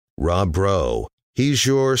Rob Breaux. He's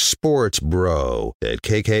your sports bro at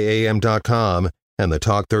KKAM.com and the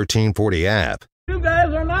Talk 1340 app. You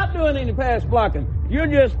guys are not doing any pass blocking. You're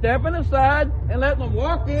just stepping aside and letting them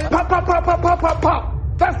walk in. Pop, pop, pop, pop, pop, pop, pop.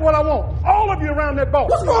 That's what I want. All of you around that ball.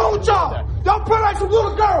 What's wrong with y'all? Y'all play like some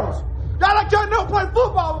little girls. Y'all like y'all never played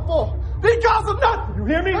football before. These guys are nothing. You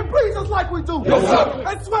hear me? They breathe just like we do. Yes, sir.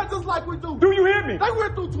 They sweat just like we do. Do you hear me? They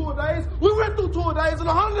went through 2 days. We went through 2 days in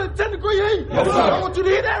 110-degree heat. Yes, sir. I want you to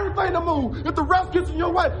hit everything to move. If the ref gets in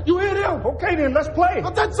your way, you hit him. Okay, then, let's play.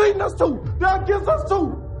 But they're cheating us too. They're against us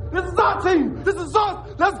too. This is our team. This is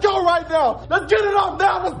us. Let's go right now. Let's get it up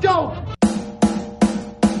now. Let's go.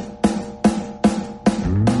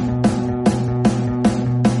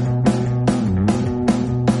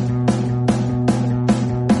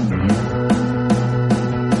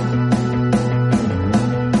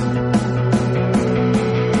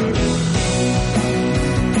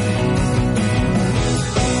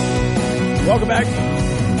 Welcome back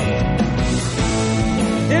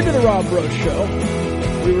into the Rob Breaux Show.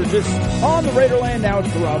 We were just on the Raiderland, now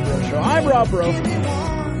it's the Rob Breaux Show. I'm Rob Breaux.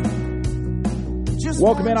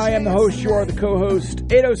 Welcome in, I am the host, you are the co-host.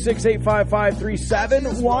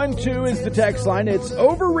 806-855-3712 is the text line. It's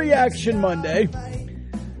Overreaction Monday.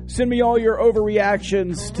 Send me all your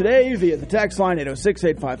overreactions today via the text line,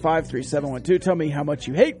 806-855-3712. Tell me how much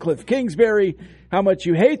you hate Cliff Kingsbury, how much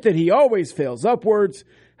you hate that he always fails upwards,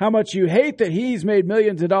 how much you hate that he's made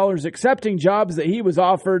millions of dollars accepting jobs that he was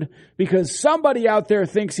offered because somebody out there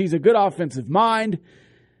thinks he's a good offensive mind.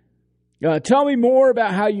 Tell me more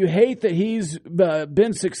about how you hate that he's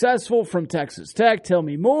been successful from Texas Tech. Tell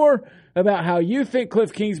me more about how you think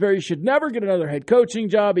Cliff Kingsbury should never get another head coaching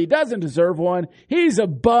job. He doesn't deserve one. He's a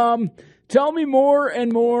bum. Tell me more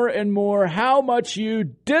and more and more how much you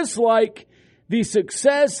dislike the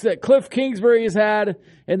success that Cliff Kingsbury has had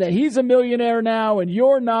and that he's a millionaire now and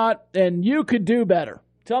you're not and you could do better.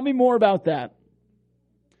 Tell me more about that.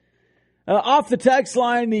 Off the text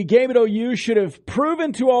line, the game at OU should have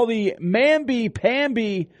proven to all the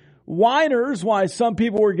mamby-pamby whiners why some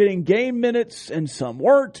people were getting game minutes and some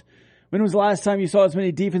weren't. When was the last time you saw as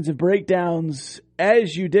many defensive breakdowns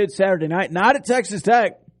as you did Saturday night? Not at Texas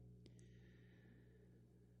Tech.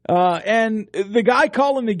 And the guy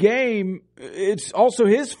calling the game, it's also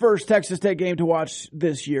his first Texas Tech game to watch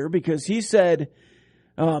this year because he said,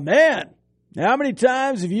 man, how many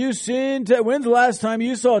times have you seen, when's the last time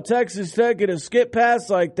you saw Texas Tech get a skip pass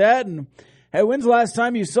like that? And hey, when's the last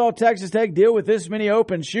time you saw Texas Tech deal with this many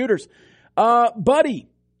open shooters? Buddy,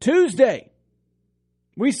 Tuesday.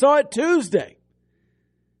 We saw it Tuesday.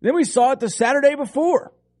 Then we saw it the Saturday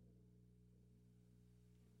before.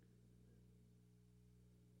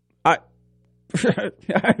 I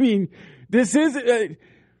mean, this is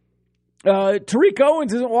Tariq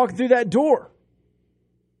Owens isn't walking through that door,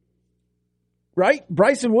 right?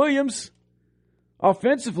 Bryson Williams,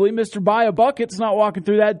 offensively, Mr. Buy a Bucket's not walking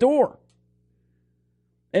through that door.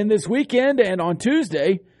 And this weekend and on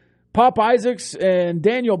Tuesday, Pop Isaacs and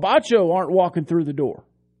Daniel Bacho aren't walking through the door.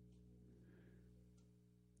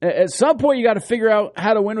 At some point, you got to figure out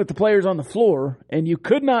how to win with the players on the floor, and you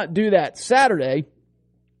could not do that Saturday.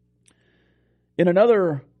 In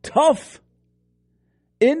another tough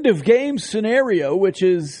end-of-game scenario, which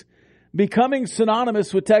is becoming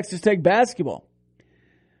synonymous with Texas Tech basketball.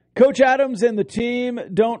 Coach Adams and the team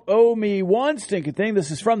don't owe me one stinking thing. This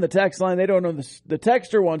is from the text line. They don't owe the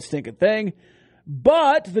texter one stinking thing.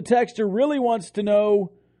 But the texter really wants to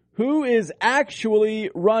know who is actually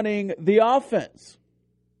running the offense.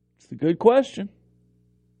 It's a good question.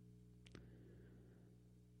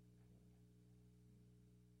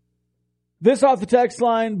 This off the text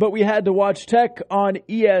line, but we had to watch Tech on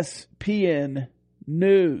ESPN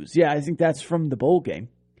News. Yeah, I think that's from the bowl game.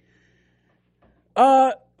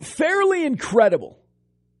 Fairly incredible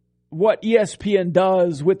what ESPN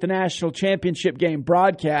does with the national championship game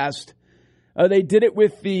broadcast. They did it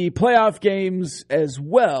with the playoff games as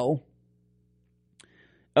well.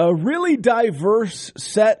 A really diverse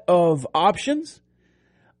set of options.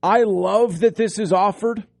 I love that this is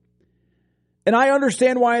offered. And I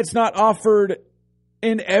understand why it's not offered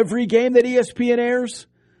in every game that ESPN airs,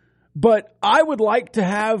 but I would like to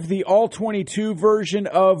have the all-22 version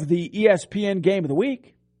of the ESPN Game of the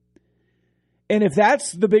Week. And if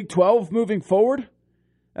that's the Big 12 moving forward,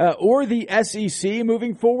 or the SEC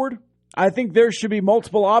moving forward, I think there should be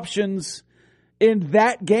multiple options in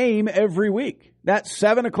that game every week. That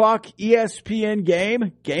 7 o'clock ESPN Game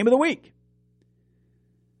of the Week.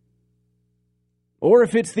 Or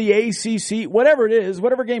if it's the ACC, whatever it is,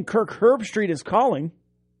 whatever game Kirk Herbstreit is calling,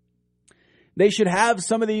 They should have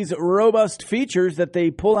some of these robust features that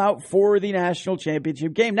they pull out for the national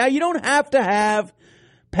championship game. Now, you don't have to have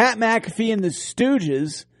Pat McAfee and the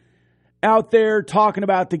Stooges out there talking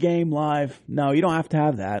about the game live. No, you don't have to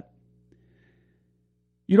have that.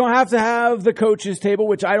 You don't have to have the coaches table,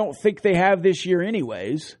 which I don't think they have this year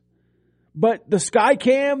anyways. But the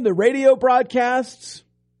Skycam, the radio broadcasts,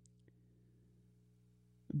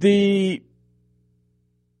 the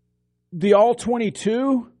All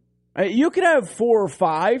 22, you could have 4 or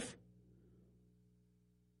 5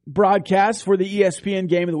 broadcasts for the ESPN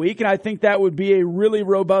Game of the Week, and I think that would be a really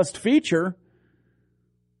robust feature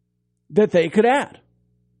that they could add.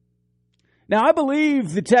 Now, I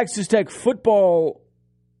believe the Texas Tech football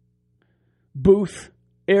booth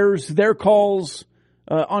airs their calls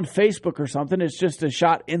on Facebook or something. It's just a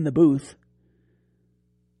shot in the booth.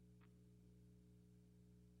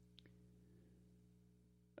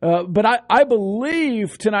 But I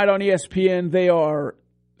believe tonight on ESPN they are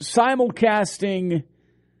simulcasting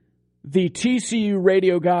the TCU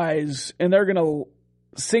radio guys, and they're going to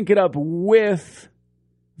sync it up with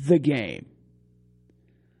the game.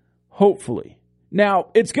 Hopefully. Now,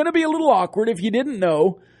 it's going to be a little awkward if you didn't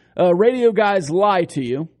know. Radio guys lie to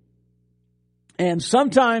you. And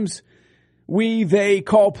sometimes they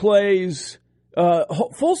call plays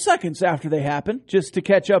full seconds after they happen, just to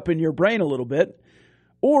catch up in your brain a little bit.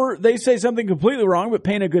 Or they say something completely wrong but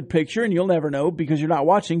paint a good picture, and you'll never know because you're not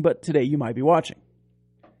watching, but today you might be watching.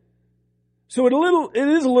 So it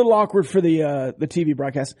is a little awkward for the TV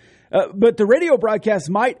broadcast. But the radio broadcast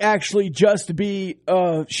might actually just be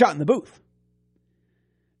shot in the booth.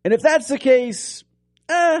 And if that's the case,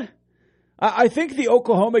 I think the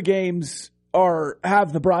Oklahoma games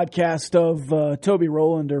have the broadcast of Toby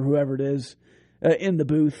Rowland or whoever it is in the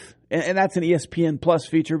booth. And that's an ESPN Plus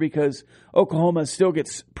feature because Oklahoma still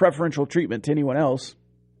gets preferential treatment to anyone else.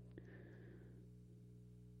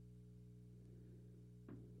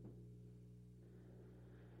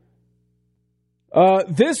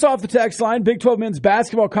 This off the text line, Big 12 men's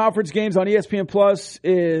basketball conference games on ESPN Plus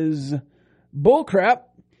is bullcrap.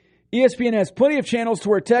 ESPN has plenty of channels to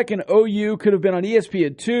where Tech and OU could have been on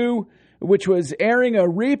ESPN2, which was airing a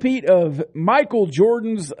repeat of Michael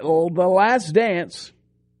Jordan's The Last Dance.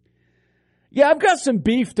 Yeah, I've got some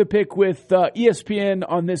beef to pick with ESPN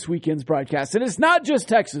on this weekend's broadcast, and it's not just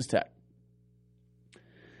Texas Tech.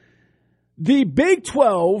 The Big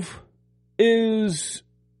 12 is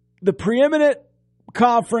the preeminent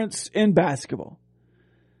conference in basketball.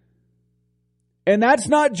 And that's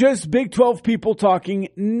not just Big 12 people talking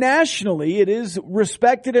nationally. It is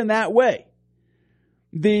respected in that way.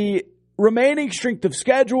 The remaining strength of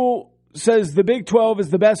schedule says the Big 12 is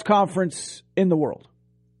the best conference in the world.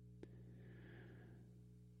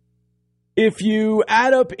 If you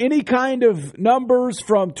add up any kind of numbers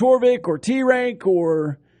from Torvik or T-Rank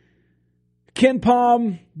or Ken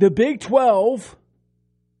Pom, the Big 12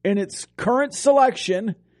 in its current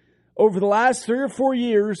selection over the last 3 or 4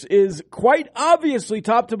 years is quite obviously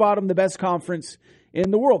top to bottom the best conference in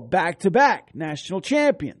the world. Back-to-back national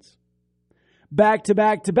champions.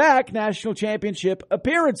 Back-to-back-to-back national championship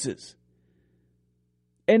appearances.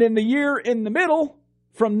 And in the year in the middle,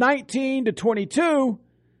 from 19 to 22,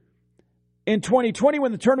 in 2020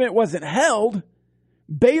 when the tournament wasn't held,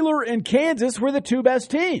 Baylor and Kansas were the 2 best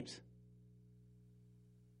teams.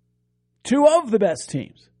 2 of the best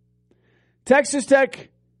teams. Texas Tech,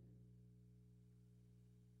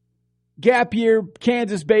 gap year,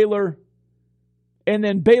 Kansas, Baylor, and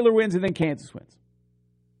then Baylor wins and then Kansas wins.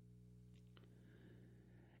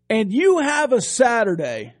 And you have a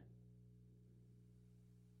Saturday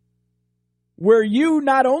where you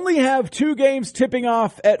not only have 2 games tipping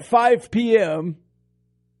off at 5 p.m.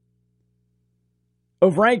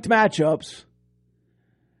 of ranked matchups,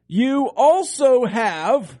 you also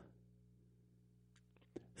have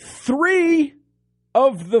 3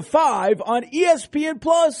 of the 5 on ESPN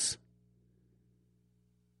Plus.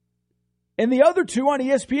 And the other 2 on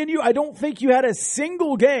ESPNU, I don't think you had a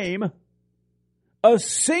single game on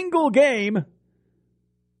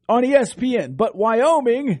ESPN. But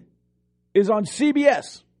Wyoming is on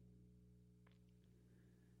CBS.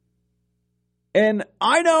 And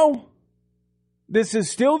I know this is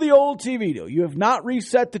still the old TV deal. You have not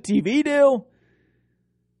reset the TV deal.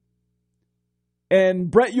 And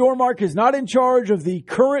Brett Yormark is not in charge of the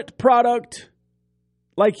current product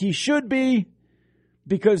like he should be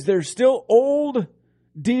because there's still old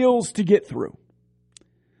deals to get through.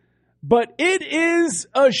 But it is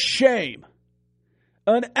a shame,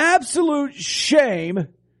 an absolute shame,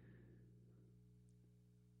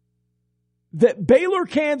 that Baylor,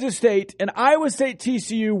 Kansas State, and Iowa State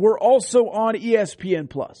TCU were also on ESPN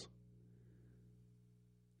Plus.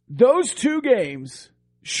 Those two games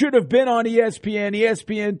should have been on ESPN,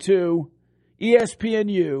 ESPN2,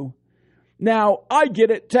 ESPNU. Now, I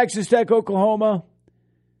get it. Texas Tech, Oklahoma,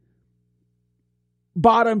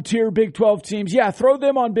 bottom tier Big 12 teams. Yeah, throw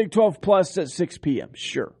them on Big 12 Plus at 6 p.m.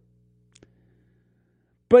 Sure.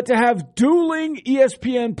 But to have dueling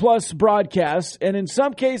ESPN Plus broadcasts, and in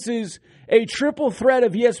some cases, a triple threat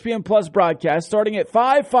of ESPN Plus broadcasts starting at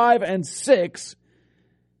 5, 5, and 6,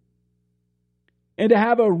 and to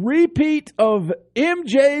have a repeat of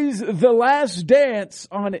MJ's The Last Dance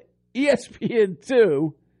on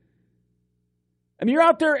ESPN2, and you're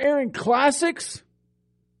out there airing classics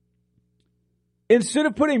instead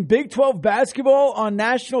of putting Big 12 basketball on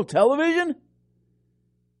national television?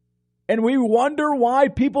 And we wonder why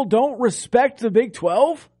people don't respect the Big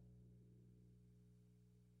 12?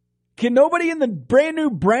 Can nobody in the brand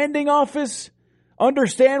new branding office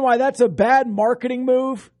understand why that's a bad marketing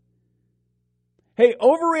move? Hey,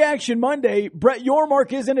 Overreaction Monday, Brett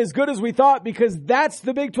Yormark isn't as good as we thought because that's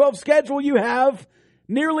the Big 12 schedule you have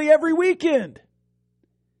nearly every weekend.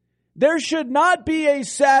 There should not be a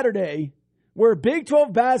Saturday where Big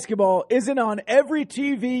 12 basketball isn't on every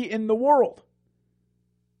TV in the world.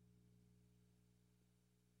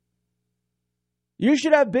 You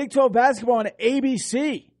should have Big 12 basketball on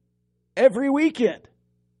ABC every weekend.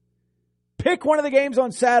 Pick one of the games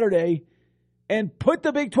on Saturday and put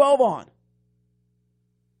the Big 12 on.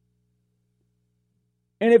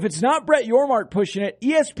 And if it's not Brett Yormark pushing it,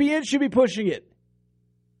 ESPN should be pushing it.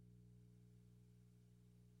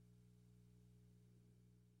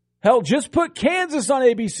 Hell, just put Kansas on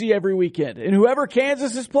ABC every weekend, and whoever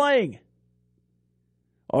Kansas is playing.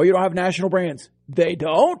 Oh, you don't have national brands. They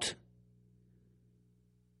don't?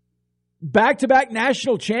 Back-to-back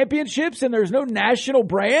national championships, and there's no national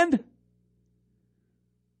brand?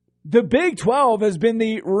 The Big 12 has been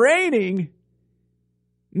the reigning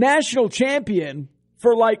national champion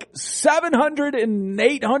for like 700 and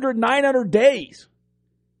 800, 900 days.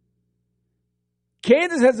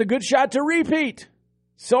 Kansas has a good shot to repeat.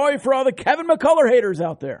 Sorry for all the Kevin McCullough haters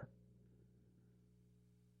out there.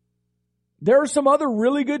 There are some other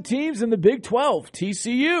really good teams in the Big 12.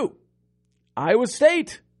 TCU, Iowa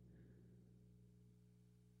State.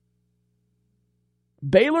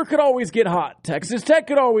 Baylor could always get hot. Texas Tech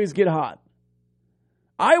could always get hot.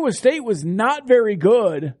 Iowa State was not very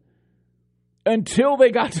good until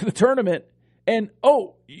they got to the tournament. And,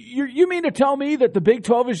 you mean to tell me that the Big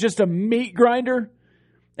 12 is just a meat grinder?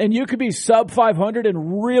 And you could be sub 500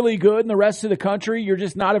 and really good in the rest of the country? You're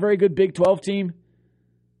just not a very good Big 12 team?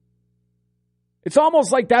 It's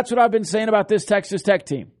almost like that's what I've been saying about this Texas Tech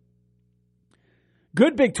team.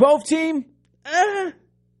 Good Big 12 team?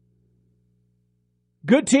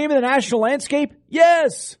 Good team in the national landscape?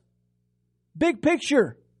 Yes. Big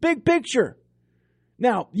picture. Big picture.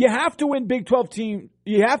 Now, you have to win Big 12 team.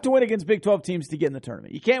 You have to win against Big 12 teams to get in the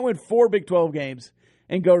tournament. You can't win 4 Big 12 games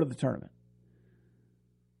and go to the tournament.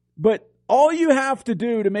 But all you have to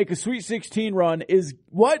do to make a Sweet 16 run is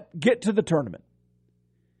what? Get to the tournament.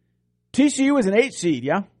 TCU is an 8 seed,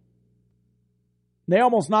 yeah? They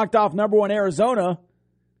almost knocked off number 1 Arizona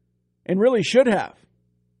and really should have.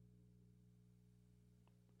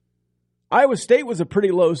 Iowa State was a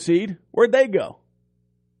pretty low seed. Where'd they go?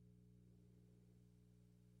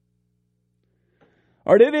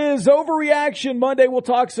 All right, it is Overreaction Monday. We'll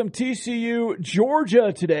talk some TCU,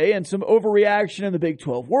 Georgia today and some overreaction in the Big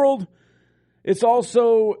 12 world. It's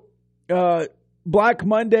also Black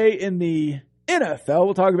Monday in the NFL.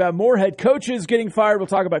 We'll talk about more head coaches getting fired. We'll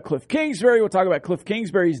talk about Cliff Kingsbury. We'll talk about Cliff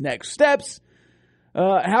Kingsbury's next steps.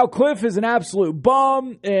 How Cliff is an absolute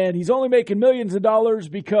bum and he's only making millions of dollars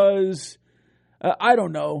because, I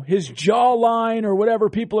don't know, his jawline or whatever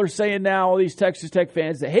people are saying now, all these Texas Tech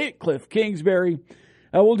fans that hate Cliff Kingsbury.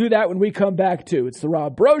 We'll do that when we come back, too. It's the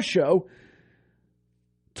Rob Breaux Show.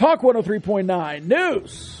 Talk 103.9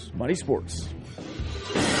 News, Money Sports.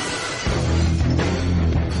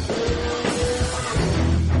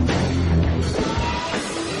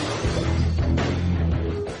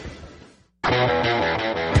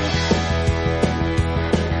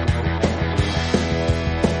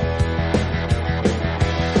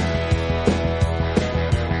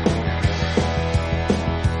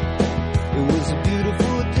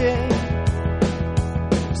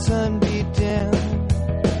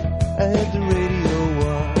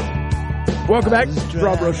 Welcome back to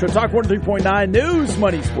Rob Breaux Show. Talk 103.9 News,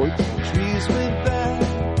 Money, Sports.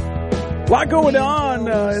 A lot going on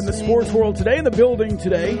in the sports world today, in the building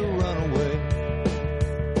today.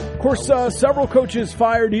 Of course, several coaches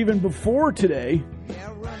fired even before today.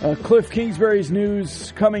 Cliff Kingsbury's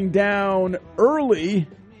news coming down early.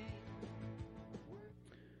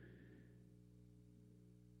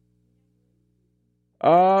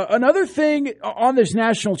 Another thing on this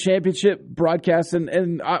national championship broadcast,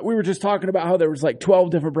 and we were just talking about how there was like 12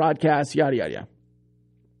 different broadcasts, yada, yada, yada.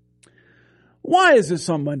 Why is this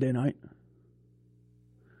on Monday night?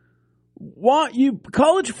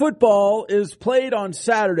 College football is played on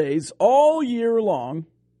Saturdays all year long.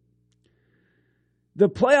 The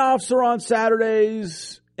playoffs are on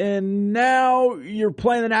Saturdays, and now you're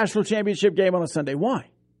playing the national championship game on a Sunday. Why?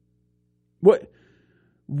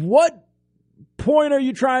 What point are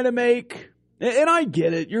you trying to make? And I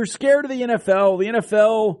get it. You're scared of the NFL. The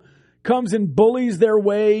NFL comes and bullies their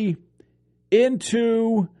way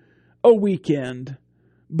into a weekend.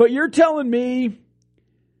 But you're telling me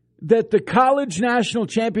that the college national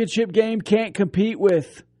championship game can't compete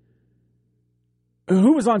with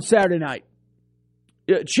who was on Saturday night?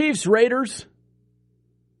 Chiefs, Raiders,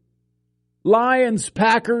 Lions,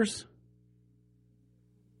 Packers,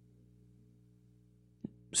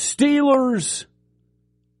 Steelers,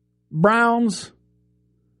 Browns.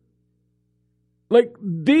 Like,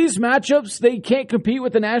 these matchups, they can't compete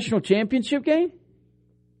with the national championship game?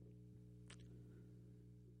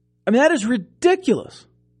 I mean, that is ridiculous.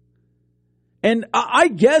 And I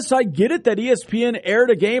guess I get it that ESPN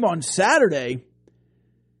aired a game on Saturday,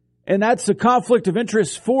 and that's a conflict of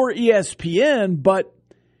interest for ESPN, but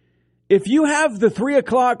if you have the 3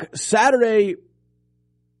 o'clock Saturday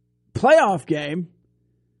playoff game,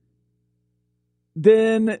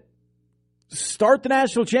 then start the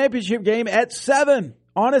national championship game at 7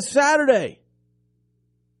 on a Saturday.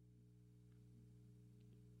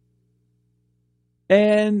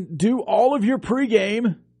 And do all of your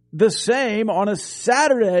pregame the same on a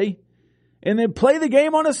Saturday, and then play the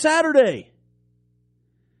game on a Saturday.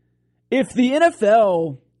 If the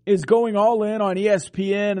NFL is going all in on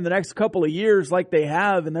ESPN in the next couple of years like they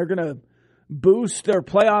have, and they're going to boost their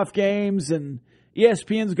playoff games, and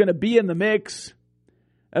ESPN's going to be in the mix,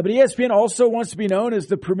 but ESPN also wants to be known as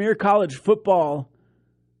the premier college football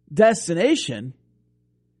destination,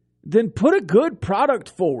 then put a good product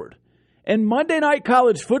forward. And Monday Night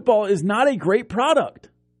College Football is not a great product.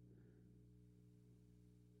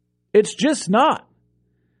 It's just not.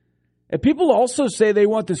 And people also say they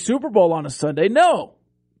want the Super Bowl on a Sunday. No.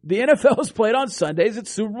 The NFL is played on Sundays. It's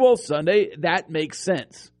Super Bowl Sunday. That makes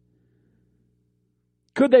sense.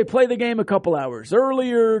 Could they play the game a couple hours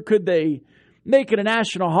earlier? Could they make it a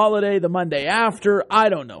national holiday the Monday after? I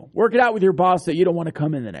don't know. Work it out with your boss that you don't want to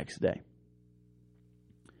come in the next day.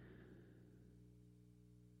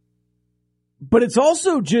 But it's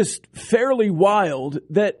also just fairly wild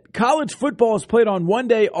that college football is played on one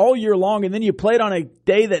day all year long, and then you play it on a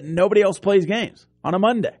day that nobody else plays games, on a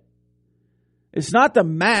Monday. It's not the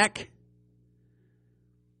MAC.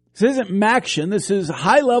 This isn't MACtion. This is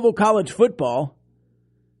high-level college football.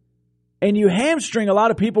 And you hamstring a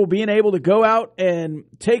lot of people being able to go out and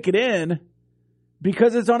take it in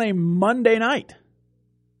because it's on a Monday night.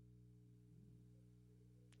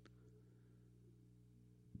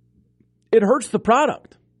 It hurts the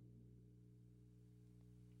product.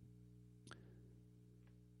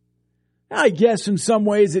 I guess in some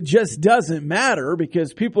ways it just doesn't matter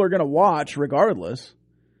because people are going to watch regardless.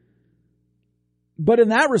 But in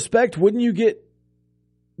that respect, wouldn't you get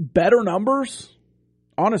better numbers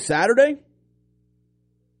on a Saturday?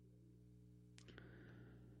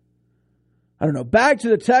 I don't know. Back to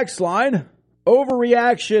the text line.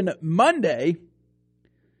 Overreaction Monday.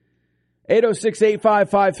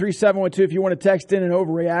 806-855-3712 if you want to text in an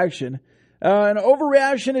overreaction. An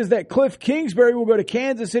overreaction is that Cliff Kingsbury will go to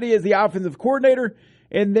Kansas City as the offensive coordinator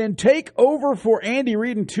and then take over for Andy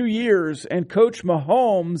Reid in 2 years and coach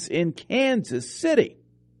Mahomes in Kansas City.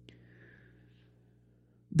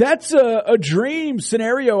 That's a dream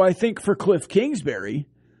scenario, I think, for Cliff Kingsbury.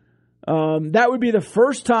 That would be the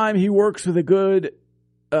first time he works with a good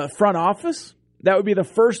front office. That would be the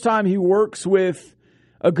first time he works with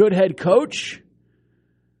a good head coach.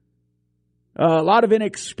 A lot of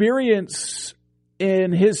inexperience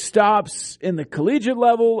in his stops in the collegiate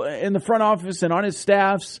level, in the front office and on his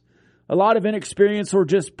staffs. A lot of inexperience or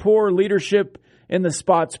just poor leadership in the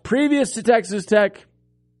spots previous to Texas Tech.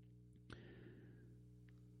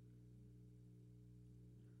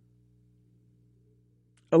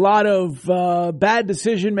 A lot of bad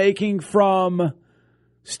decision-making from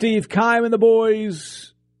Steve Keim and the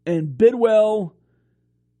boys and Bidwell.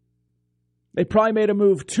 They probably made a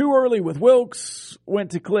move too early with Wilkes,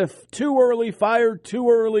 went to Cliff too early, fired too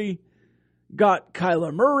early, got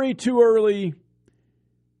Kyler Murray too early.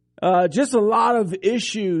 Just a lot of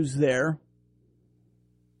issues there.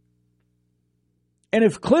 And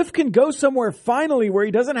if Cliff can go somewhere finally where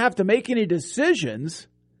he doesn't have to make any decisions,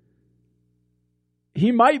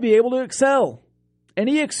 he might be able to excel And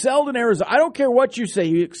he excelled in Arizona. I don't care what you say.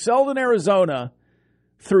 He excelled in Arizona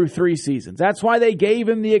through 3 seasons. That's why they gave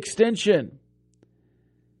him the extension.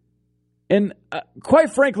 And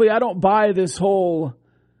quite frankly, I don't buy this whole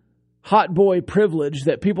hot boy privilege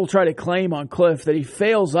that people try to claim on Cliff, that he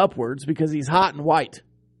fails upwards because he's hot and white.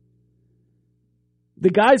 The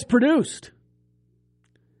guy's produced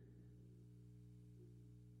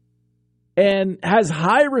and has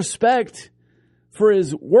high respect for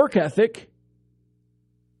his work ethic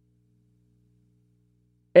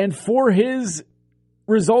and for his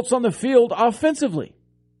results on the field offensively.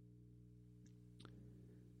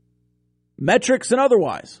 Metrics and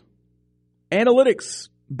otherwise. Analytics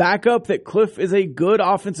back up that Cliff is a good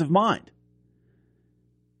offensive mind.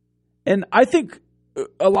 And I think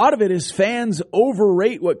a lot of it is fans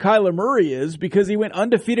overrate what Kyler Murray is because he went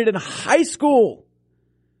undefeated in high school.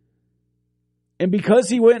 And because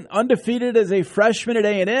he went undefeated as a freshman at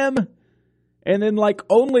A&M and then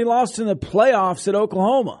only lost in the playoffs at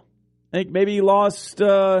Oklahoma. I think maybe he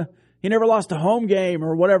never lost a home game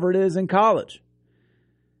or whatever it is in college.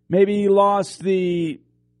 Maybe he lost the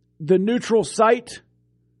neutral site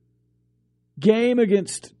game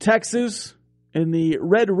against Texas in the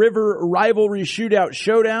Red River rivalry shootout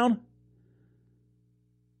showdown.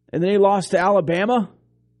 And then he lost to Alabama.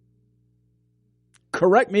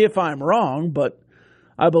 Correct me if I'm wrong, but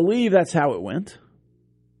I believe that's how it went.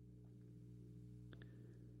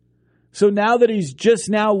 So now that he's just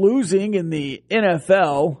now losing in the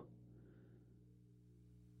NFL,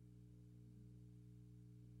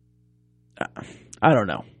 I don't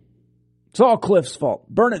know. It's all Cliff's fault.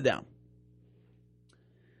 Burn it down.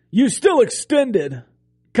 You still extended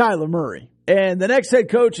Kyler Murray, and the next head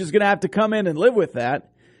coach is going to have to come in and live with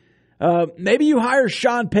that. Maybe you hire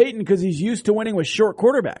Sean Payton because he's used to winning with short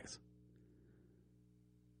quarterbacks.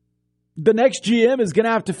 The next GM is going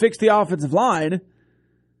to have to fix the offensive line.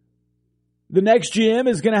 The next GM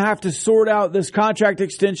is going to have to sort out this contract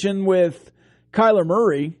extension with Kyler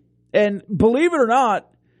Murray. And believe it or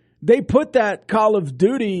not, they put that Call of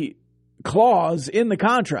Duty clause in the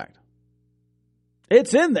contract.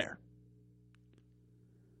 It's in there.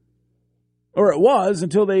 Or it was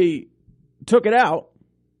until they took it out.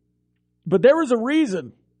 But there was a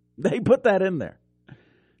reason they put that in there.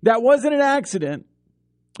 That wasn't an accident.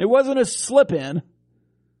 It wasn't a slip-in.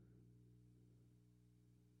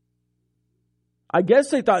 I guess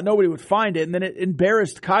they thought nobody would find it, and then it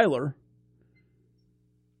embarrassed Kyler.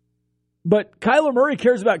 But Kyler Murray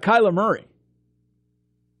cares about Kyler Murray.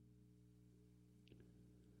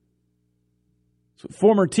 That's what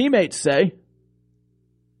former teammates say.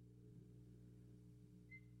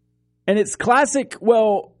 And it's classic,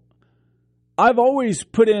 well, I've always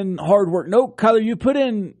put in hard work. No, Kyler, you put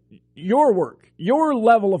in your work, your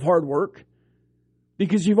level of hard work,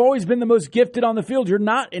 because you've always been the most gifted on the field. You're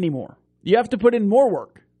not anymore. You have to put in more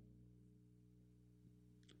work.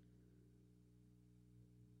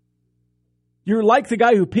 You're like the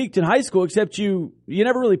guy who peaked in high school, except you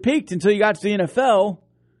never really peaked until you got to the NFL.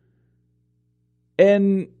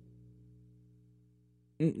 And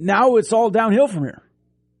now it's all downhill from here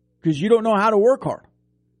because you don't know how to work hard.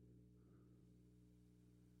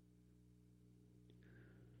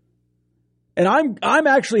 And I'm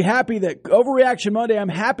actually happy that Overreaction Monday, I'm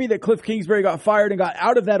happy that Cliff Kingsbury got fired and got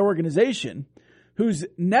out of that organization, who's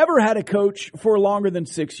never had a coach for longer than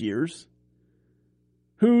 6 years,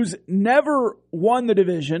 who's never won the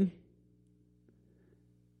division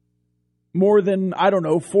more than,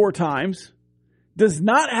 4 times, does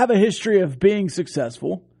not have a history of being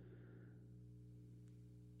successful.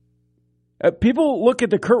 People look at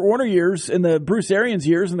the Kurt Warner years and the Bruce Arians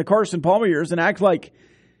years and the Carson Palmer years and act like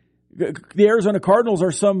the Arizona Cardinals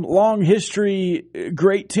are some long history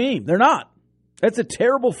great team. They're not. That's a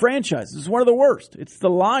terrible franchise. It's one of the worst. It's the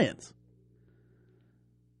Lions.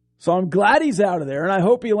 So I'm glad he's out of there, and I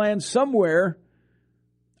hope he lands somewhere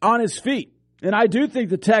on his feet. And I do think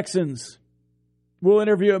the Texans will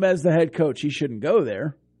interview him as the head coach. He shouldn't go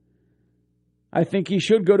there. I think he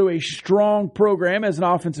should go to a strong program as an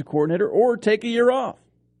offensive coordinator or take a year off.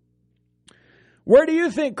 Where do you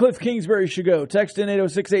think Cliff Kingsbury should go? Text in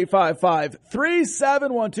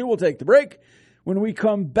 806-855-3712. We'll take the break. When we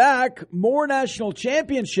come back, more national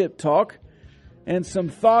championship talk and some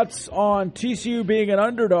thoughts on TCU being an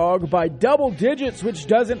underdog by double digits, which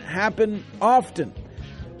doesn't happen often.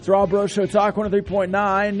 It's Rob Breaux Show, Talk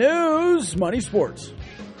 103.9 News, Money Sports.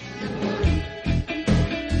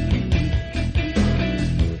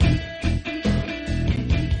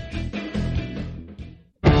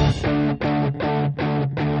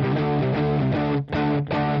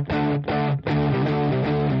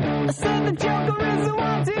 I said the Joker is a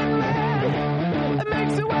wanted man.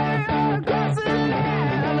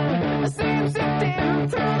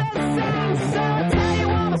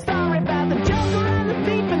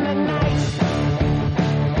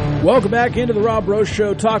 Welcome back into the Rob Breaux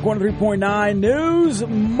Show, Talk 103.9 News,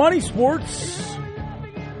 Money Sports.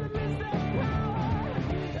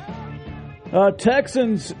 A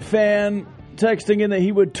Texans fan texting in that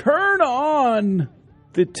he would turn on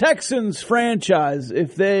the Texans franchise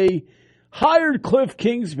if they hired Cliff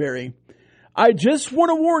Kingsbury. I just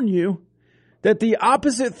want to warn you that the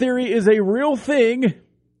opposite theory is a real thing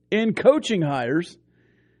in coaching hires.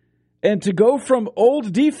 And to go from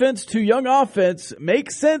old defense to young offense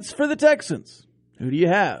makes sense for the Texans. Who do you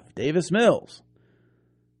have? Davis Mills.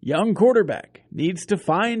 Young quarterback. Needs to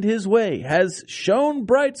find his way. Has shown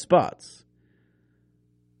bright spots.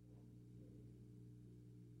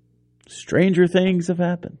 Stranger things have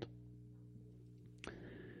happened.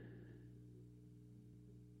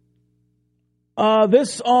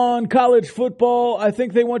 This on college football. I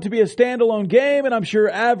think they want to be a standalone game, and I'm sure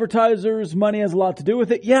advertisers' money has a lot to do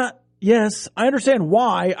with it. Yeah. Yes, I understand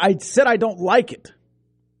why. I said I don't like it.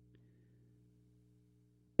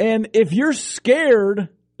 And if you're scared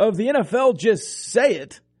of the NFL, just say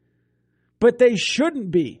it. But they shouldn't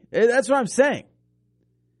be. That's what I'm saying.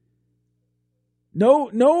 No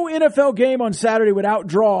NFL game on Saturday would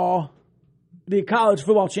outdraw the college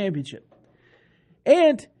football championship.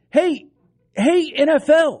 And, hey,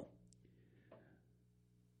 NFL.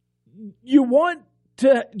 Do you want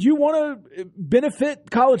to benefit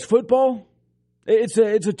college football? It's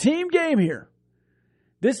a team game here.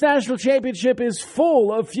 This national championship is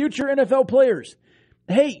full of future NFL players.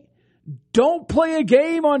 Hey, don't play a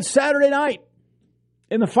game on Saturday night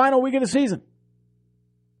in the final week of the season.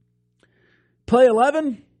 Play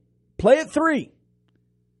 11, play at 3.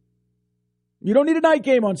 You don't need a night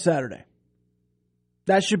game on Saturday.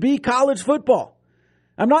 That should be college football.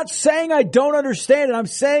 I'm not saying I don't understand it. I'm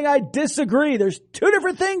saying I disagree. There's two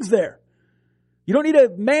different things there. You don't need to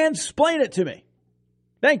mansplain it to me.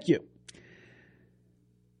 Thank you.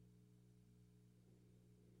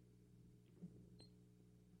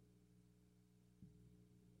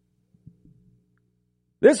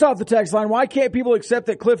 This off the text line. Why can't people accept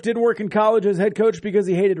that Cliff didn't work in college as head coach because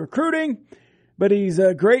he hated recruiting, but he's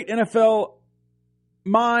a great NFL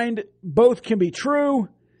mind? Both can be true.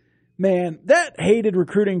 Man, that hated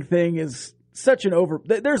recruiting thing is such an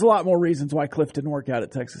there's a lot more reasons why Cliff didn't work out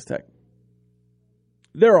at Texas Tech.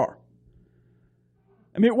 There are.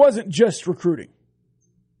 I mean, it wasn't just recruiting.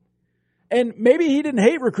 And maybe he didn't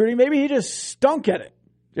hate recruiting. Maybe he just stunk at it.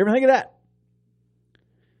 You ever think of that?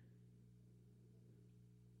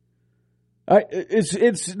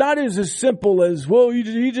 It's not as simple as, well,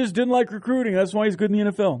 he just didn't like recruiting. That's why he's good in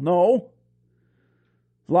the NFL. No.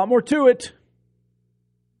 A lot more to it.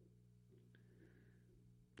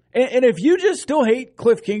 And if you just still hate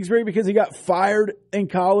Cliff Kingsbury because he got fired in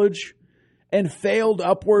college and failed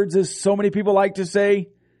upwards, as so many people like to say,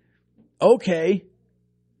 okay.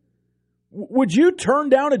 Would you turn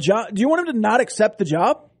down a job? Do you want him to not accept the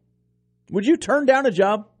job? Would you turn down a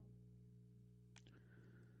job?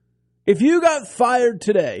 If you got fired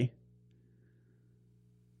today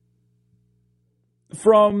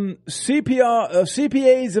from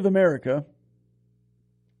CPAs of America,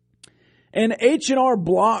 and H&R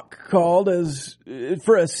Block called as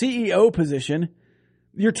for a CEO position,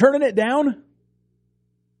 you're turning it down?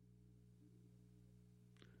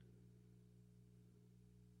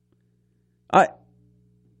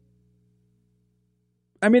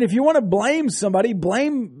 I mean, if you want to blame somebody,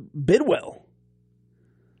 blame Bidwell.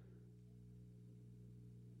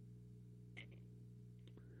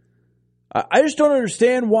 I just don't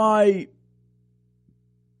understand why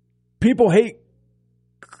people hate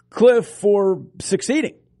Cliff for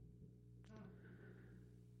succeeding.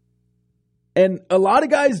 And a lot of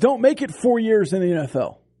guys don't make it 4 years in the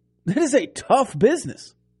NFL. That is a tough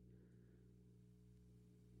business.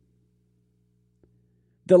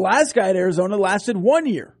 The last guy at Arizona lasted 1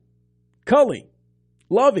 year. Cully,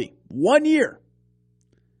 Lovey, 1 year.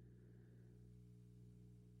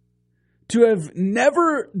 To have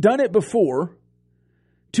never done it before,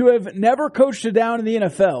 to have never coached it down in the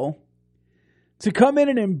NFL, to come in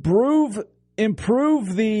and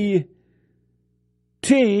improve the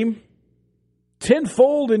team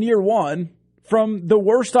tenfold in year one, from the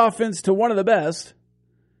worst offense to one of the best,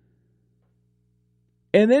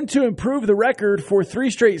 and then to improve the record for 3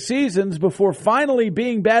 straight seasons before finally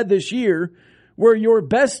being bad this year, where your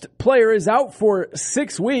best player is out for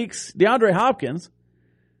 6 weeks, DeAndre Hopkins.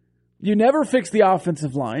 You never fix the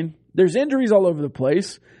offensive line. There's injuries all over the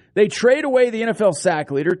place. They trade away the NFL sack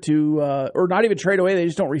leader or not even trade away, they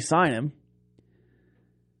just don't re-sign him.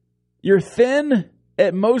 You're thin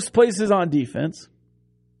at most places on defense.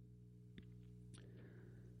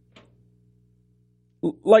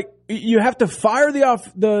 Like, you have to fire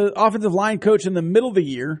the offensive line coach in the middle of the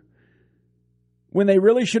year when they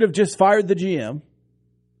really should have just fired the GM.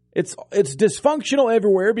 It's dysfunctional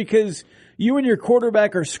everywhere because you and your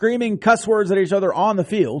quarterback are screaming cuss words at each other on the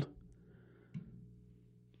field.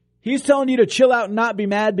 He's telling you to chill out and not be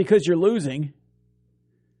mad because you're losing.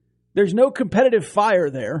 There's no competitive fire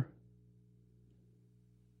there.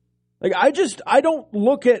 Like, I don't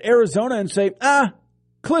look at Arizona and say,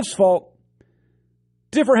 Cliff's fault.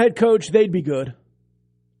 Different head coach, they'd be good.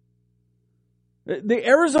 The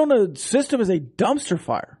Arizona system is a dumpster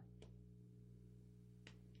fire.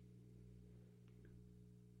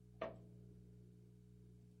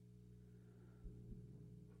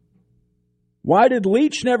 Why did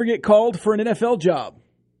Leach never get called for an NFL job?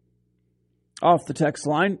 Off the text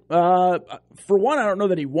line. For one, I don't know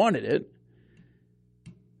that he wanted it.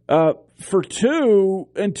 For two,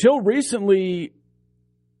 until recently,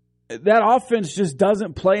 that offense just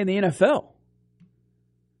doesn't play in the NFL.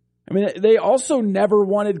 I mean, they also never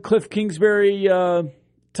wanted Cliff Kingsbury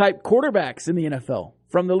type quarterbacks in the NFL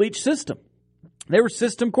from the Leach system. They were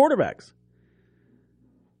system quarterbacks.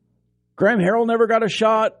 Graham Harrell never got a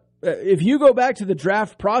shot. If you go back to the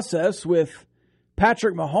draft process with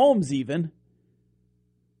Patrick Mahomes even,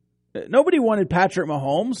 nobody wanted Patrick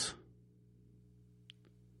Mahomes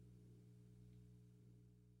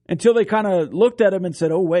until they kind of looked at him and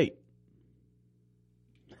said, oh, wait,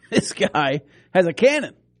 this guy has a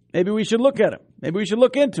cannon. Maybe we should look at him. Maybe we should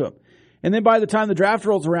look into him. And then by the time the draft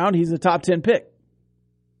rolls around, he's a top 10 pick.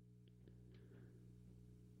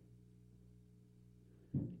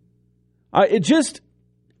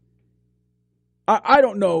 I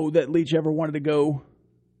don't know that Leach ever wanted to go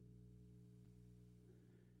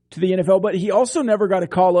to the NFL, but he also never got a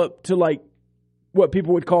call up to like what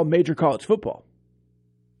people would call major college football.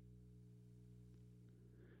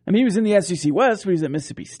 I mean, he was in the SEC West, but he was at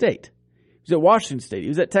Mississippi State. He was at Washington State. He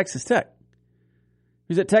was at Texas Tech.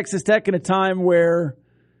 He was at Texas Tech in a time where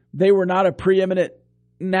they were not a preeminent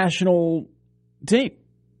national team.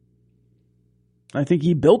 I think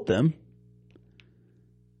he built them,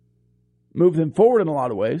 moved them forward in a lot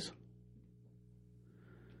of ways.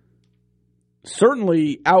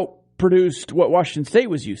 Certainly outproduced what Washington State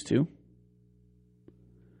was used to.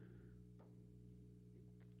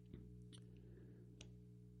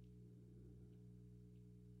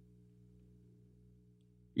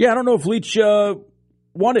 Yeah, I don't know if Leach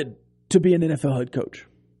wanted to be an NFL head coach.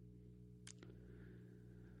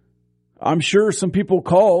 I'm sure some people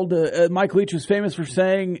called. Mike Leach was famous for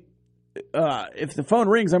saying, if the phone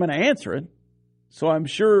rings, I'm going to answer it. So I'm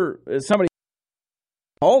sure somebody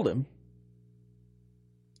called him.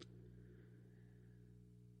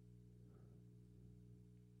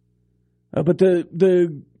 But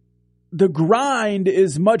the grind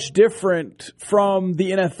is much different from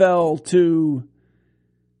the NFL to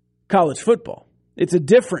college football. It's a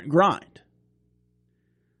different grind.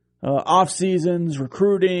 Off seasons,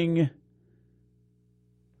 recruiting,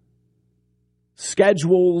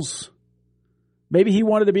 schedules. Maybe he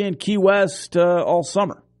wanted to be in Key West all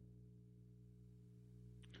summer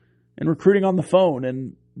and recruiting on the phone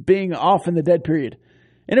and being off in the dead period.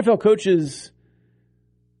 NFL coaches,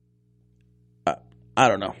 I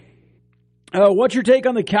don't know. What's your take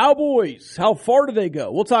on the Cowboys? How far do they go?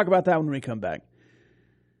 We'll talk about that when we come back.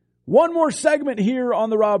 One more segment here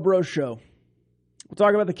on the Rob Breaux Show. We'll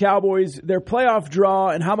talk about the Cowboys, their playoff draw,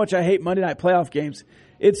 and how much I hate Monday night playoff games.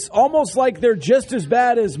 It's almost like they're just as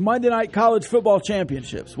bad as Monday night college football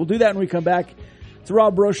championships. We'll do that when we come back. It's the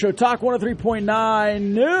Rob Breaux Show. Talk 103.9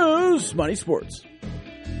 News, Money Sports.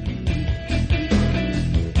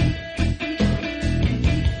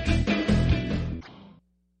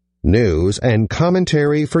 News and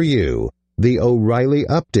commentary for you. The O'Reilly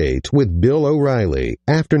Update with Bill O'Reilly.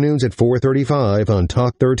 Afternoons at 4:35 on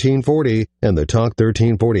Talk 1340 and the Talk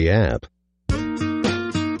 1340 app.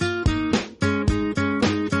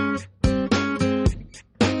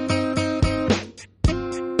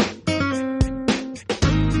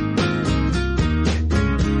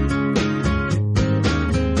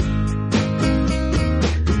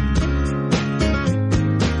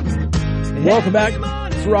 Welcome back.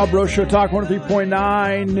 It's the Rob Breaux Show, Talk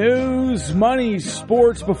 103.9 News, Money,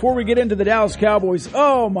 Sports. Before we get into the Dallas Cowboys,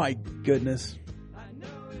 oh my goodness.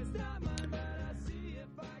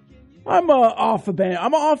 I'm off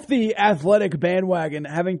the athletic bandwagon,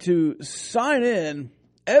 having to sign in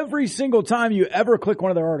every single time you ever click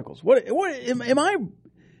one of their articles. What am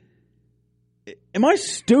I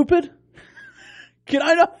stupid? Can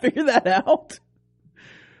I not figure that out?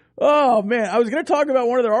 Oh man, I was going to talk about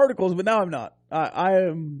one of their articles, but now I'm not. I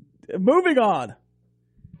am moving on.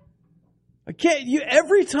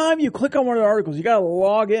 Every time you click on one of the articles, you got to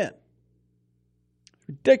log in.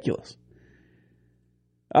 Ridiculous.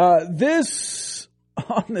 This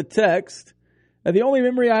on the text, the only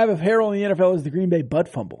memory I have of Harrell in the NFL is the Green Bay butt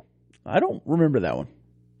fumble. I don't remember that one.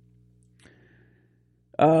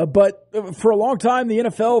 But for a long time, the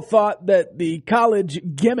NFL thought that the college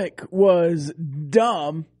gimmick was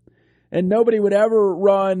dumb and nobody would ever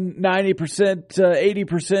run 90%,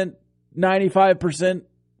 80%, 95%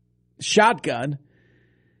 shotgun.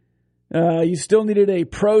 You still needed a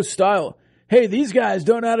pro style. Hey, these guys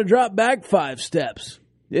don't know how to drop back 5 steps.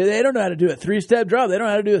 They don't know how to do a 3-step drop. They don't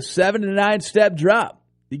know how to do a 7 to 9-step drop.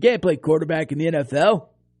 You can't play quarterback in the NFL.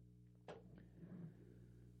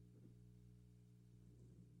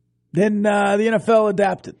 Then the NFL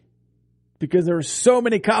adapted because there were so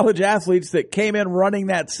many college athletes that came in running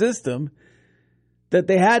that system that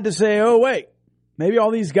they had to say, oh, wait, maybe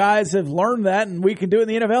all these guys have learned that and we can do it in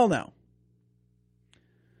the NFL now.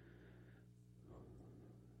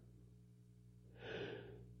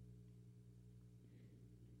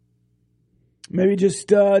 Maybe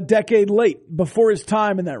just a decade late, before his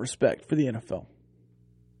time in that respect for the NFL.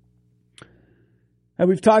 And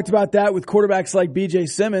we've talked about that with quarterbacks like B.J.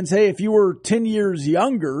 Simmons. Hey, if you were 10 years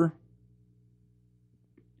younger,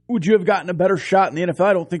 would you have gotten a better shot in the NFL?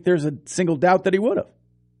 I don't think there's a single doubt that he would have.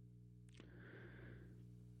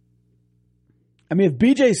 I mean, if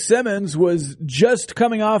B.J. Simmons was just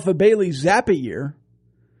coming off a Bailey Zappi year,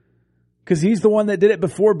 because he's the one that did it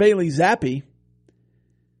before Bailey Zappi,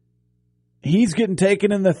 he's getting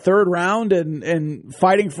taken in the 3rd round and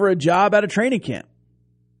fighting for a job at a training camp.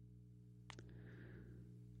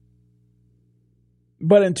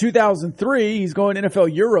 But in 2003, he's going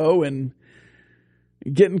NFL Euro and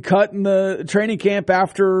getting cut in the training camp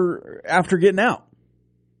after getting out.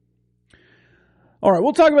 All right,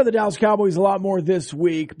 we'll talk about the Dallas Cowboys a lot more this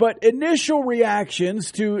week, but initial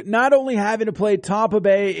reactions to not only having to play Tampa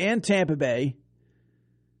Bay and Tampa Bay,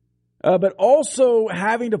 but also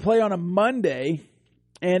having to play on a Monday,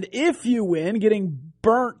 and if you win, getting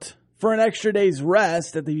burnt for an extra day's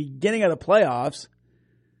rest at the beginning of the playoffs.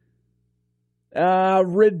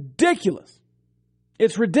 Ridiculous.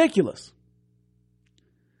 It's ridiculous.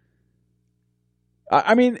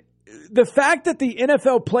 I mean, the fact that the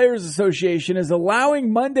NFL Players Association is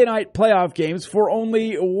allowing Monday night playoff games for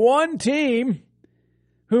only one team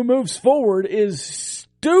who moves forward is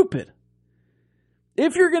stupid.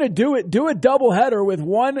 If you're going to do it, do a doubleheader with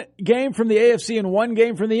one game from the AFC and one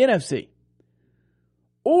game from the NFC.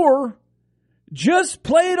 Or just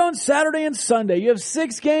play it on Saturday and Sunday. You have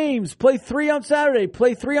 6 games. Play 3 on Saturday.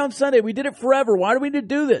 Play 3 on Sunday. We did it forever. Why do we need to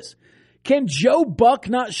do this? Can Joe Buck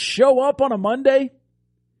not show up on a Monday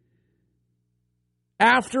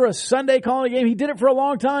after a Sunday calling a game? He did it for a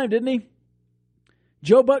long time, didn't he?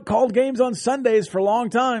 Joe Buck called games on Sundays for a long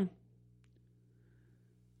time.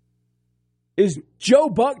 Is Joe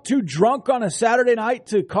Buck too drunk on a Saturday night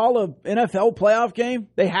to call an NFL playoff game?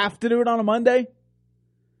 They have to do it on a Monday?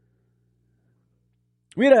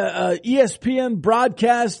 We had a ESPN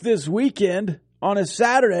broadcast this weekend on a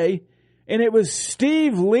Saturday, and it was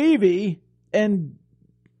Steve Levy and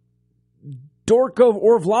Dorko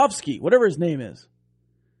Orlovsky, whatever his name is.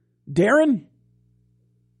 Darren?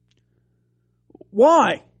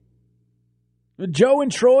 Why? Joe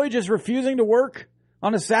and Troy just refusing to work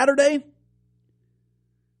on a Saturday?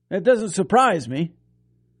 That doesn't surprise me.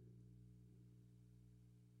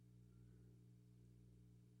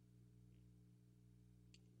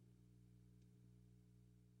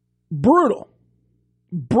 Brutal.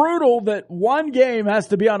 Brutal that one game has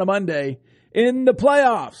to be on a Monday in the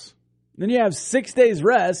playoffs. Then you have 6 days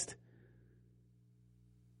rest.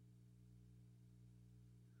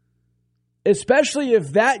 Especially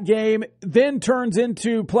if that game then turns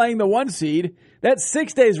into playing the 1 seed. That's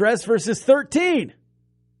 6 days rest versus 13.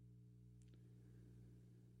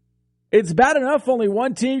 It's bad enough only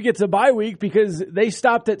one team gets a bye week because they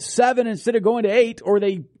stopped at 7 instead of going to 8, or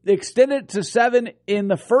they extended it to 7 in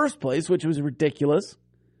the first place, which was ridiculous.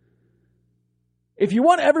 If you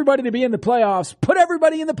want everybody to be in the playoffs, put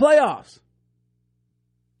everybody in the playoffs.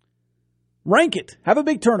 Rank it. Have a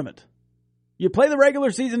big tournament. You play the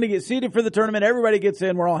regular season to get seeded for the tournament. Everybody gets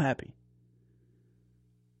in. We're all happy.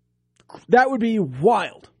 That would be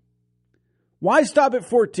wild. Why stop at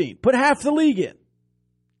 14? Put half the league in.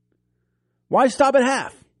 Why stop at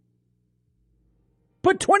half?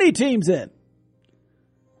 Put 20 teams in.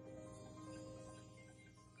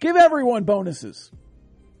 Give everyone bonuses.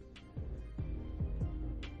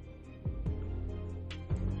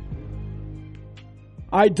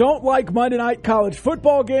 I don't like Monday night college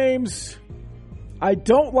football games. I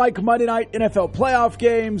don't like Monday night NFL playoff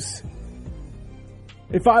games.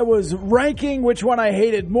 If I was ranking which one I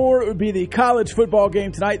hated more, it would be the college football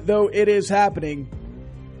game tonight, though it is happening.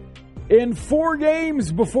 In 4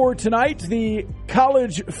 games before tonight, the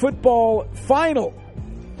college football final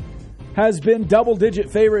has been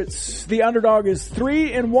double-digit favorites. The underdog is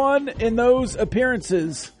 3-1 in those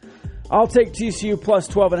appearances. I'll take TCU plus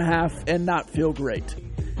 12.5 and not feel great.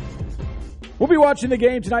 We'll be watching the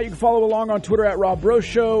game tonight. You can follow along on Twitter at Rob Breaux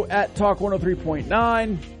Show, at Talk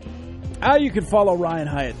 103.9. You can follow Ryan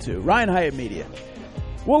Hyatt, too. Ryan Hyatt Media.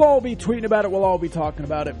 We'll all be tweeting about it. We'll all be talking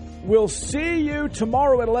about it. We'll see you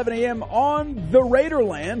tomorrow at 11 a.m. on the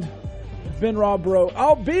Raiderland. I've been Rob Breaux.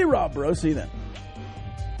 I'll be Rob Breaux. See you then.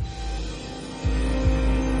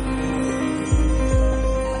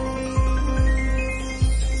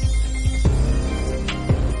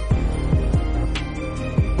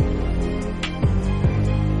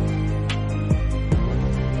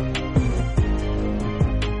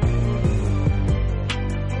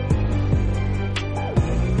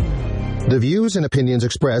 The views and opinions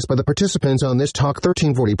expressed by the participants on this Talk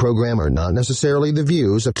 1340 program are not necessarily the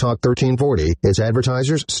views of Talk 1340, its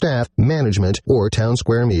advertisers, staff, management, or Town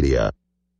Square Media.